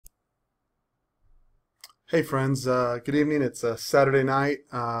Hey friends, good evening. It's a Saturday night.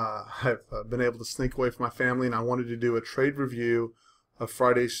 I've been able to sneak away from my family, and I wanted to do a trade review of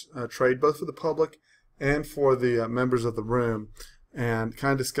Friday's trade, both for the public and for the members of the room, and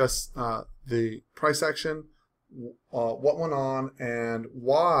kind of discuss the price action, what went on, and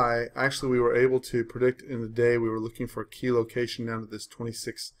why actually we were able to predict in the day we were looking for a key location down to this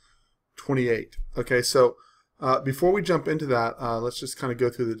 26.28. Okay, so before we jump into that, let's just kind of go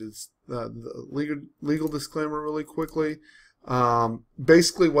through the legal disclaimer really quickly.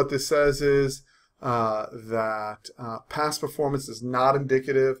 Basically what this says is that past performance is not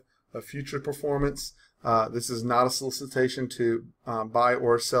indicative of future performance. This is not a solicitation to buy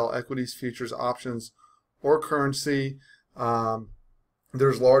or sell equities, futures, options, or currency.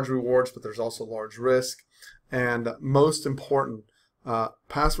 There's large rewards, but there's also large risk. And most important,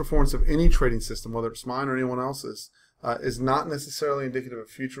 past performance of any trading system, whether it's mine or anyone else's, is not necessarily indicative of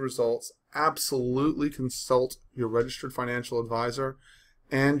future results. Absolutely consult your registered financial advisor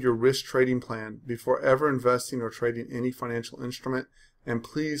and your risk trading plan before ever investing or trading any financial instrument. And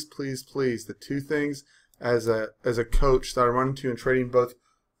please, please, please, the two things as a coach that I run into in trading, both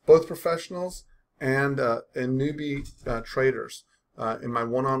professionals and newbie traders in my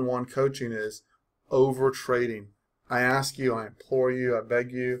one-on-one coaching, is over trading. I ask you, I implore you, I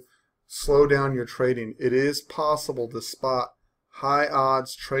beg you, slow down your trading. It is possible to spot high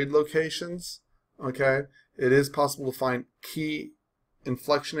odds trade locations. Okay, it is possible to find key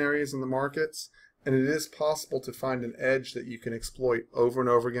inflection areas in the markets, and it is possible to find an edge that you can exploit over and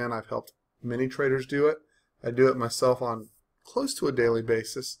over again. I've helped many traders do it. I do it myself on close to a daily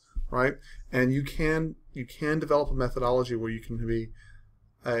basis, right? And you can develop a methodology where you can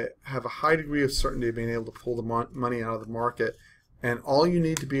have a high degree of certainty of being able to pull the money out of the market. And all you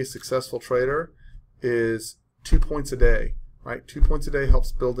need to be a successful trader is 2 points a day, right? 2 points a day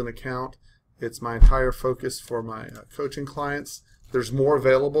helps build an account. It's my entire focus for my coaching clients. There's more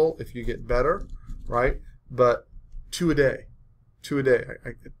available if you get better, right? But 2 a day, 2 a day.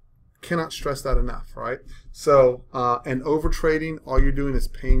 I cannot stress that enough, right? So, and over trading, all you're doing is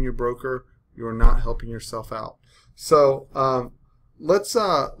paying your broker. You are not helping yourself out. So,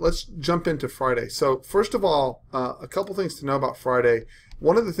 let's jump into Friday. So first of all, a couple things to know about Friday.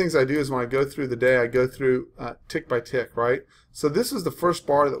 One of the things I do is when I go through the day, I go through tick by tick, right? So this is the first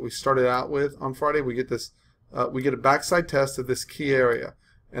bar that we started out with on Friday. We get this, we get a backside test of this key area,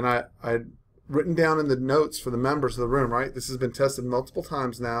 and I'd written down in the notes for the members of the room, right? This has been tested multiple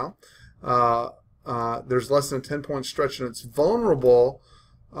times now. There's less than a 10-point stretch, and it's vulnerable,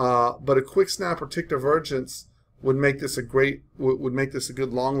 but a quick snap or tick divergence would make this a good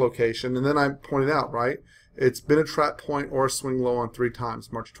long location. And then I pointed out, right, it's been a trap point or a swing low on 3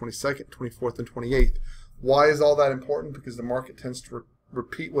 times, March 22nd, 24th, and 28th. Why is all that important? Because the market tends to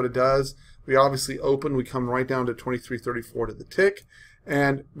repeat what it does. We obviously open, we come right down to 23.34 to the tick,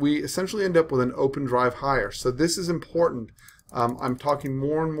 and we essentially end up with an open drive higher. So this is important. I'm talking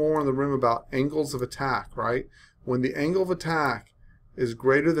more and more in the room about angles of attack, right? When the angle of attack is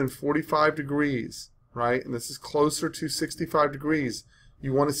greater than 45 degrees, right, and this is closer to 65 degrees,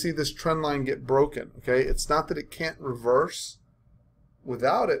 you want to see this trend line get broken, okay? It's not that it can't reverse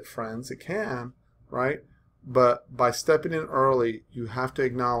without it, friends. It can, right? But by stepping in early, you have to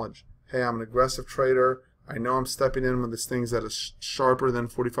acknowledge, hey, I'm an aggressive trader. I know I'm stepping in with this thing's at a sharper than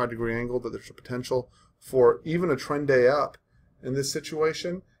 45-degree angle, that there's a potential for even a trend day up in this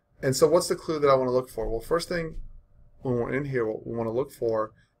situation. And so what's the clue that I want to look for? Well, first thing when we're in here, what we want to look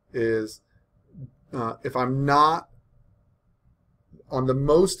for is if I'm not on the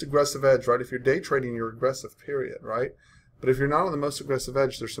most aggressive edge, right? If you're day trading, you're aggressive, period, right? But if you're not on the most aggressive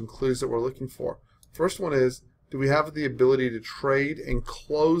edge, there's some clues that we're looking for. First one is, do we have the ability to trade and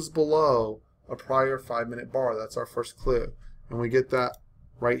close below a prior 5-minute bar? That's our first clue. And we get that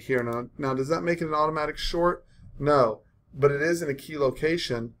right here. Now, does that make it an automatic short? No, but it is in a key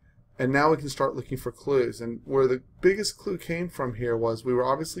location. And now we can start looking for clues. And where the biggest clue came from here was we were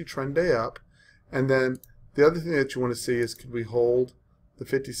obviously trend day up. And then the other thing that you want to see is, could we hold the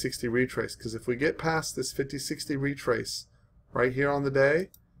 50-60 retrace? Because if we get past this 50-60 retrace right here on the day,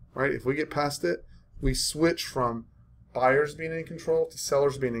 right, if we get past it, we switch from buyers being in control to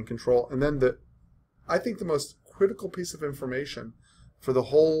sellers being in control. And then I think the most critical piece of information for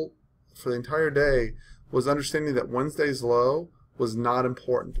the entire day was understanding that Wednesday's low was not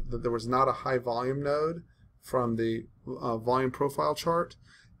important, that there was not a high volume node from the volume profile chart,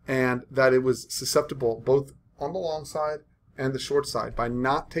 and that it was susceptible both on the long side and the short side. By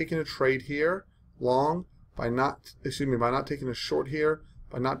not taking a trade here long, by not taking a short here,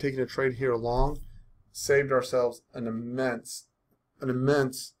 by not taking a trade here long, saved ourselves an immense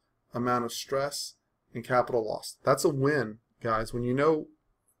amount of stress and capital lost. That's a win, guys. When you know,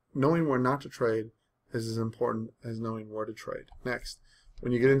 knowing where not to trade is as important as knowing where to trade. Next,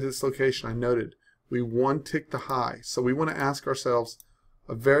 when you get into this location, I noted we one tick the high. So we want to ask ourselves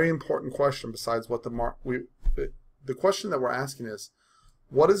a very important question besides what the question that we're asking is,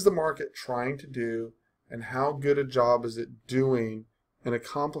 what is the market trying to do and how good a job is it doing in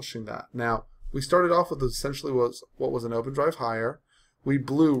accomplishing that? Now, we started off with essentially what was an open drive higher. We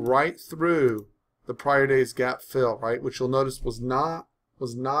blew right through the prior day's gap fill, right, which you'll notice was not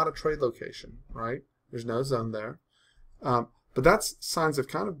a trade location, right? There's no zone there. But that's signs of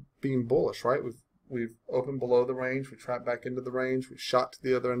kind of being bullish, right? We've opened below the range, we trapped back into the range, we shot to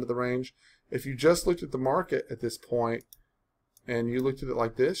the other end of the range. If you just looked at the market at this point and you looked at it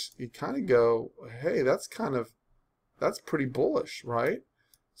like this, you kind of go, hey, that's pretty bullish, right?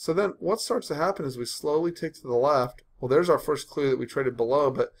 So then what starts to happen is we slowly tick to the left. Well, there's our first clue that we traded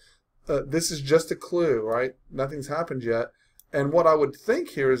below, but this is just a clue, right? Nothing's happened yet. And what I would think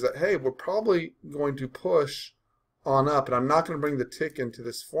here is that, hey, we're probably going to push on up, and I'm not going to bring the tick into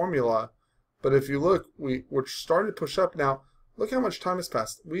this formula, but if you look, we're starting to push up. Now, look how much time has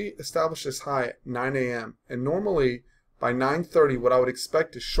passed. We established this high at 9 a.m., and normally by 9:30, what I would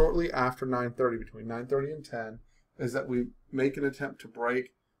expect is shortly after 9:30, between 9:30 and 10, is that we make an attempt to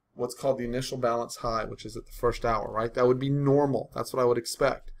break what's called the initial balance high, which is at the first hour, right? That would be normal. That's what I would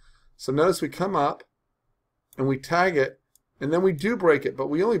expect. So notice we come up, and we tag it, and then we do break it, but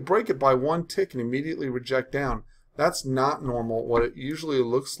we only break it by one tick and immediately reject down. That's not normal. What it usually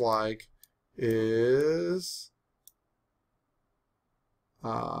looks like is,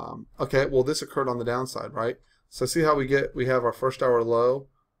 okay, well, this occurred on the downside, right? So see how we have our first hour low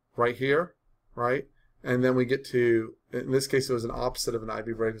right here, right? And then we get to, in this case, it was an opposite of an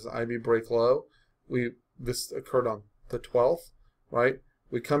IB break. It was an IB break low. This occurred on the 12th, right?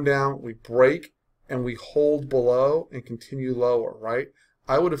 We come down, we break, and we hold below and continue lower, right?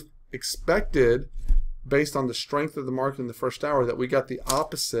 I would have expected, based on the strength of the market in the first hour, that we got the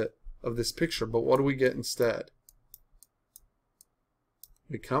opposite of this picture, but what do we get instead?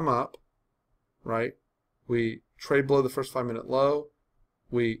 We come up, right? We trade below the first 5-minute low.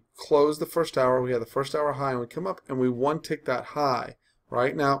 We close the first hour. We have the first hour high, and we come up and we one tick that high,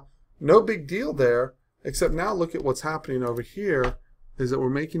 right? Now, no big deal there, except now look at what's happening over here is that we're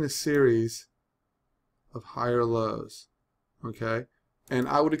making a series of higher lows, okay? And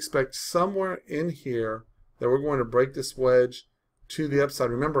I would expect somewhere in here that we're going to break this wedge to the upside.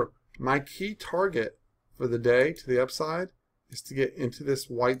 Remember, my key target for the day to the upside is to get into this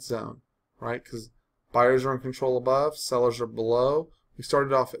white zone, right? Because buyers are in control above, sellers are below. We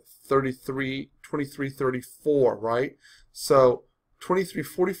started off at 23.34, right? So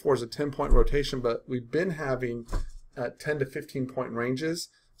 23.44 is a 10-point rotation, but we've been having 10 to 15-point ranges.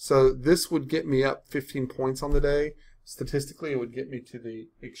 So this would get me up 15 points on the day. Statistically, it would get me to the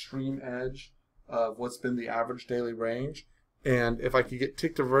extreme edge of what's been the average daily range. And if I could get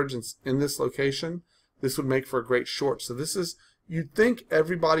tick divergence in this location, this would make for a great short. So this is, you'd think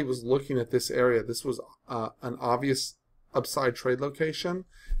everybody was looking at this area. This was an obvious upside trade location.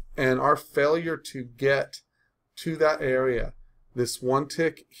 And our failure to get to that area, this one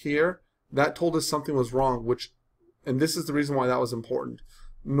tick here, that told us something was wrong, and this is the reason why that was important.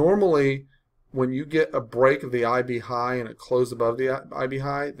 Normally, when you get a break of the IB high and it closed above the IB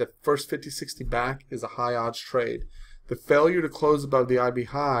high, the first 50-60 back is a high odds trade. The failure to close above the IB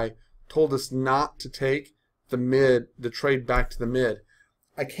high told us not to take the trade back to the mid.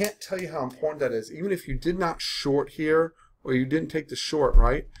 I can't tell you how important that is. Even if you did not short here or you didn't take the short,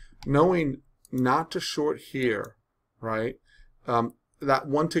 right? Knowing not to short here, right? That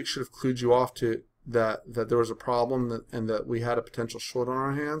one tick should have clued you off to that there was a problem and that we had a potential short on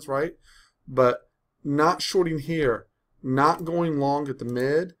our hands, right? But not shorting here, not going long at the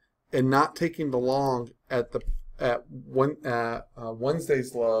mid, and not taking the long at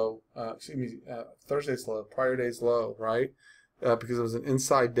Wednesday's low, Thursday's low, prior day's low, right? Because it was an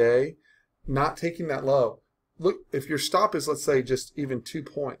inside day, not taking that low. Look, if your stop is, let's say, just even 2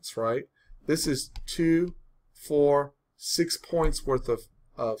 points, right? This is 2, 4, 6 points worth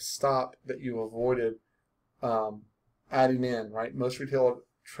of stop that you avoided adding in, right? Most retail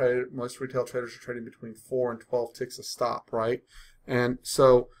traders are trading between 4 and 12 ticks a stop, right? And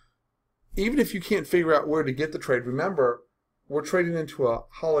so even if you can't figure out where to get the trade, remember, we're trading into a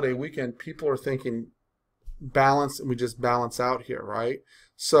holiday weekend. People are thinking balance, and we just balance out here, right?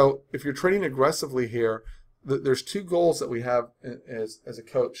 So if you're trading aggressively here, there's two goals that we have as a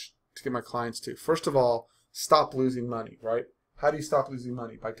coach to get my clients to. First of all, stop losing money, right? How do you stop losing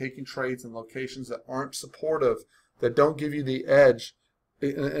money? By taking trades in locations that aren't supportive, that don't give you the edge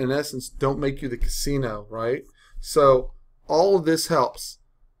in essence, don't make you the casino, right? So all of this helps.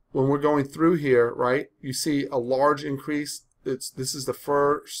 When we're going through here, right, you see a large increase. This is the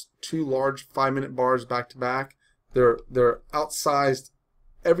first two large 5-minute bars back to back. They're outsized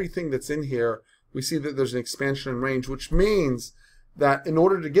everything that's in here. We see that there's an expansion in range, which means that in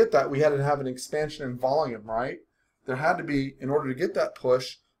order to get that, we had to have an expansion in volume, right? There had to be, in order to get that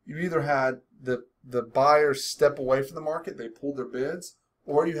push, you either had the buyers step away from the market, they pulled their bids,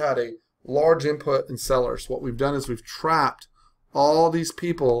 or you had a large input in sellers. What we've done is we've trapped all these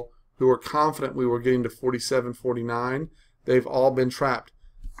people who were confident we were getting to 47, 49. They've all been trapped.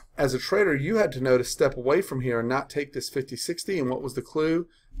 As a trader, you had to know to step away from here and not take this 50-60. And what was the clue?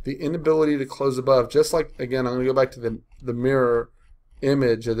 The inability to close above. Just like, again, I'm going to go back to the mirror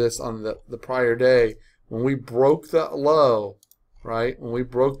image of this on the prior day. When we broke that low, right? When we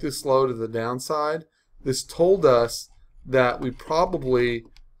broke this low to the downside, this told us that we probably,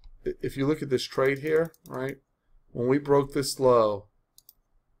 if you look at this trade here, right? When we broke this low,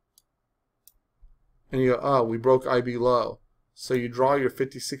 and you go, oh, we broke IB low. So you draw your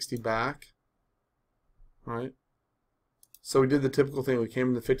 50-60 back, right? So we did the typical thing. We came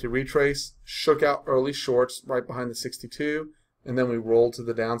in the 50 retrace, shook out early shorts right behind the 62, and then we rolled to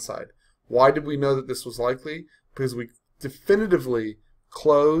the downside. Why did we know that this was likely? Because we definitively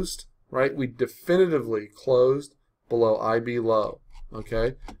closed, right? We definitively closed below IB low,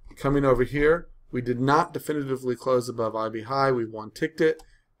 okay? Coming over here, we did not definitively close above IB high. We one-ticked it,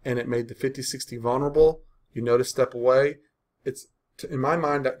 and it made the 50-60 vulnerable. You notice step away. It's, in my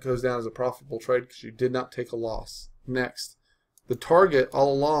mind, that goes down as a profitable trade because you did not take a loss. Next, the target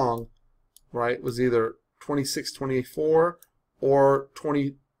all along, right, was either 26.24 or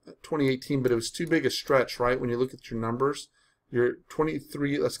 2018, but it was too big a stretch, right? When you look at your numbers, your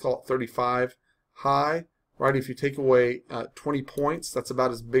 23, let's call it 35 high, right? If you take away 20 points, that's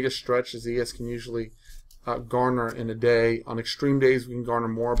about as big a stretch as ES can usually garner in a day. On extreme days, we can garner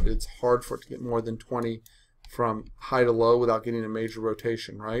more, but it's hard for it to get more than 20 from high to low without getting a major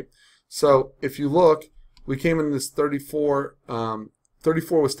rotation, right? So if you look, we came in this 34.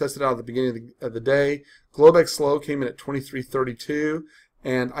 34 was tested out at the beginning of the day. Globex low came in at 23.32,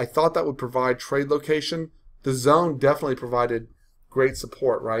 and I thought that would provide trade location. The zone definitely provided great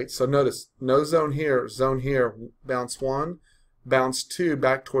support, right? So notice, no zone here, bounce 1, bounce 2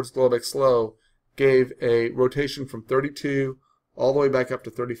 back towards Globex low, gave a rotation from 32 all the way back up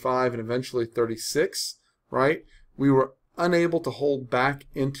to 35 and eventually 36, right? We were unable to hold back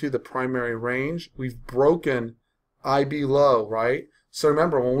into the primary range. We've broken IB low, right? So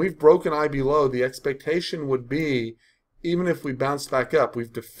remember, when we've broken IB low, the expectation would be, even if we bounce back up,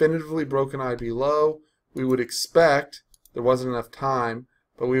 we've definitively broken IB low. We would expect, there wasn't enough time,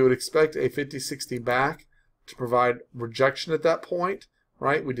 but we would expect a 50-60 back to provide rejection at that point,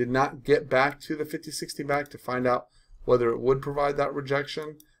 right? We did not get back to the 50-60 back to find out whether it would provide that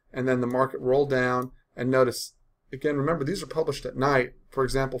rejection. And then the market rolled down. And notice, again, remember, these are published at night. For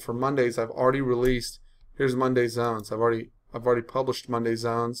example, for Mondays, I've already released, here's Monday zones. I've already published Monday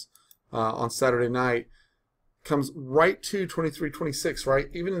zones on Saturday night. Comes right to 23.26, right?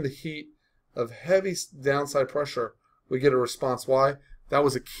 Even in the heat of heavy downside pressure, we get a response. Why? That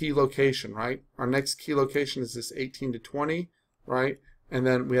was a key location, right? Our next key location is this 18 to 20, right? And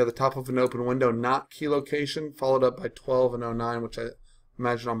then we have the top of an open window, not key location, followed up by 12 and 09, which I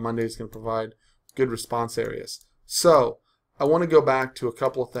imagine on Monday is going to provide good response areas. So I want to go back to a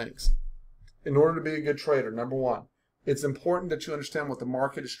couple of things. In order to be a good trader, number one, it's important that you understand what the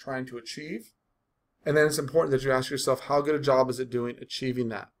market is trying to achieve. And then it's important that you ask yourself, how good a job is it doing achieving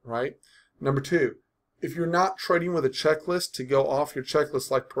that, right? Number two, if you're not trading with a checklist to go off your checklist,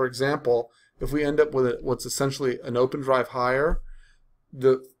 like for example, if we end up with what's essentially an open drive higher,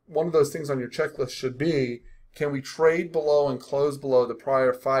 one of those things on your checklist should be, can we trade below and close below the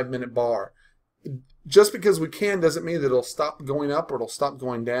prior 5-minute bar? Just because we can doesn't mean that it'll stop going up or it'll stop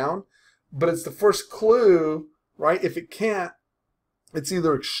going down, but it's the first clue, right? If it can't, it's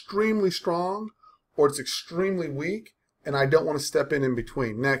either extremely strong or it's extremely weak, and I don't want to step in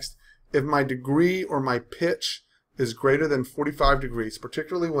between. Next, if my degree or my pitch is greater than 45 degrees,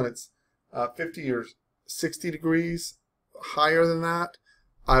 particularly when it's 50 or 60 degrees higher than that,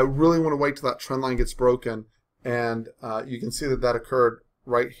 I really want to wait till that trend line gets broken, and you can see that occurred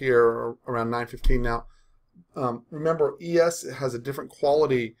right here around 9:15 now. Remember, ES has a different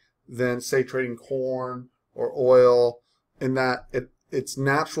quality than, say, trading corn or oil, in that its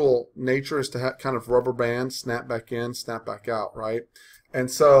natural nature is to kind of rubber band, snap back in, snap back out, right?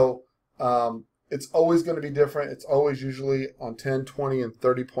 And so it's always going to be different. It's always usually on 10, 20, and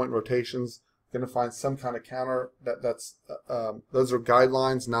 30 point rotations going to find some kind of counter. Those are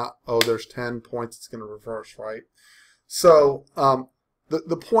guidelines, not, oh, there's 10 points, it's going to reverse, right? So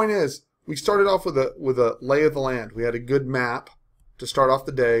the point is, we started off with a lay of the land. We had a good map to start off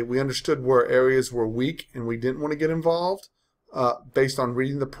the day. We understood where areas were weak and we didn't want to get involved based on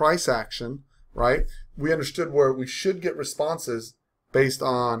reading the price action, right? We understood where we should get responses based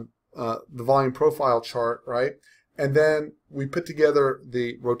on the volume profile chart, right? And then we put together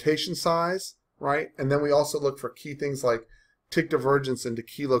the rotation size, right? And then we also look for key things like tick divergence into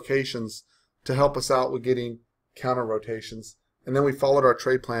key locations to help us out with getting counter rotations. And then we followed our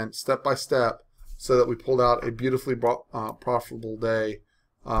trade plan step by step so that we pulled out a beautifully profitable day.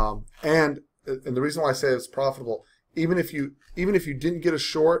 And the reason why I say it's profitable, even if you didn't get a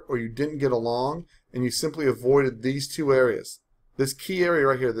short or you didn't get a long and you simply avoided these two areas, this key area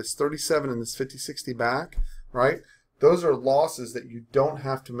right here, this 37 and this 50-60 back, right? Those are losses that you don't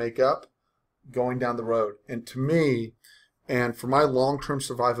have to make up going down the road. And to me, and for my long-term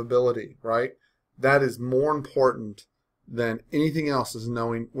survivability, right, that is more important than anything else, is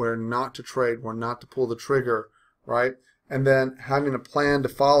knowing where not to trade, where not to pull the trigger, right? And then having a plan to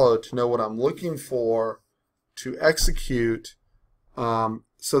follow to know what I'm looking for to execute,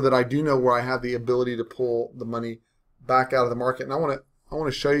 so that I do know where I have the ability to pull the money back out of the market. And I want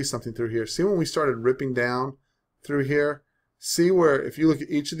to show you something through here. See when we started ripping down through here? See where, if you look at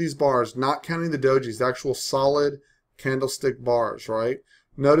each of these bars, not counting the dojis, the actual solid candlestick bars, right?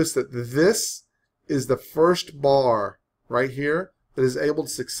 Notice that this is the first bar right here that is able to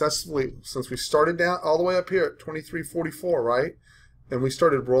successfully, since we started down all the way up here at 23.44, right? And we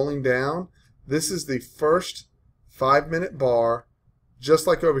started rolling down. This is the first 5-minute bar. Just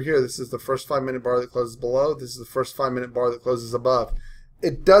like over here, this is the first 5-minute bar that closes below. This is the first 5-minute bar that closes above.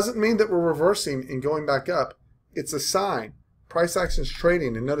 It doesn't mean that we're reversing and going back up. It's a sign. Price action is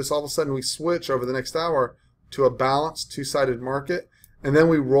trading, and notice all of a sudden we switch over the next hour to a balanced two-sided market, and then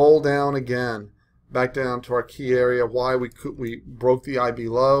we roll down again, back down to our key area. Why we broke the IB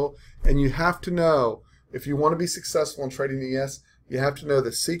low. And you have to know, if you want to be successful in trading the ES, you have to know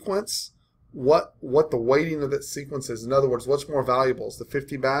the sequence, what the weighting of that sequence is. In other words, what's more valuable, is the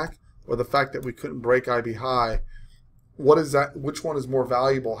 50 back or the fact that we couldn't break IB high? What is that? Which one is more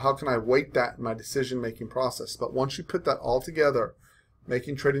valuable? How can I weight that in my decision-making process? But once you put that all together,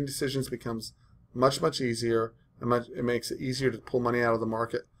 making trading decisions becomes much, much easier, and it makes it easier to pull money out of the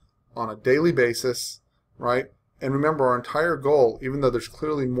market on a daily basis, right? And remember, our entire goal, even though there's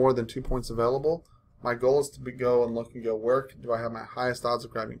clearly more than 2 points available, my goal is to go and look and go, where do I have my highest odds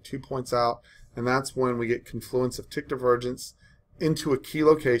of grabbing 2 points out? And that's when we get confluence of tick divergence into a key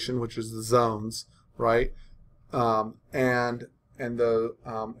location, which is the zones, right? And I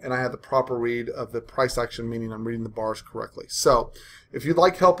have the proper read of the price action, meaning I'm reading the bars correctly. So if you'd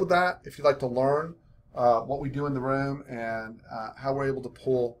like help with that, if you'd like to learn what we do in the room and how we're able to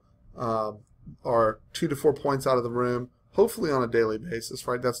pull our 2 to 4 points out of the room, hopefully on a daily basis,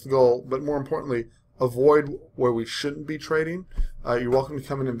 right? That's the goal. But more importantly, avoid where we shouldn't be trading. You're welcome to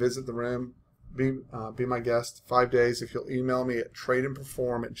come in and visit the room. Be my guest 5 days. If you'll email me at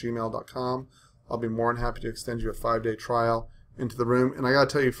tradeandperform@gmail.com, I'll be more than happy to extend you a 5-day trial into the room. And I got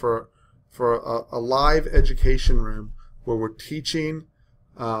to tell you, for a live education room where we're teaching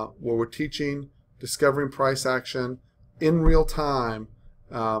discovering price action in real time,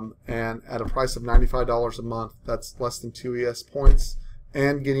 and at a price of $95 a month, that's less than 2 ES points,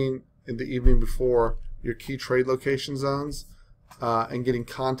 and getting in the evening before your key trade location zones, and getting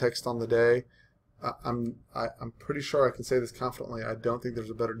context on the day. I'm pretty sure I can say this confidently. I don't think there's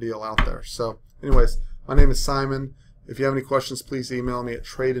a better deal out there. So anyways, my name is Simon. If you have any questions, please email me at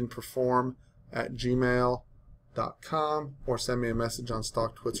tradeandperform@gmail.com or send me a message on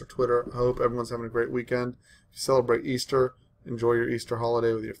StockTwits or Twitter. I hope everyone's having a great weekend. If you celebrate Easter, enjoy your Easter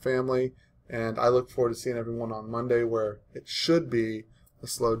holiday with your family. And I look forward to seeing everyone on Monday, where it should be a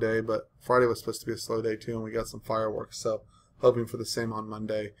slow day, but Friday was supposed to be a slow day too, and we got some fireworks. So hoping for the same on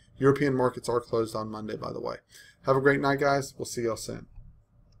Monday. European markets are closed on Monday, by the way. Have a great night, guys. We'll see y'all soon.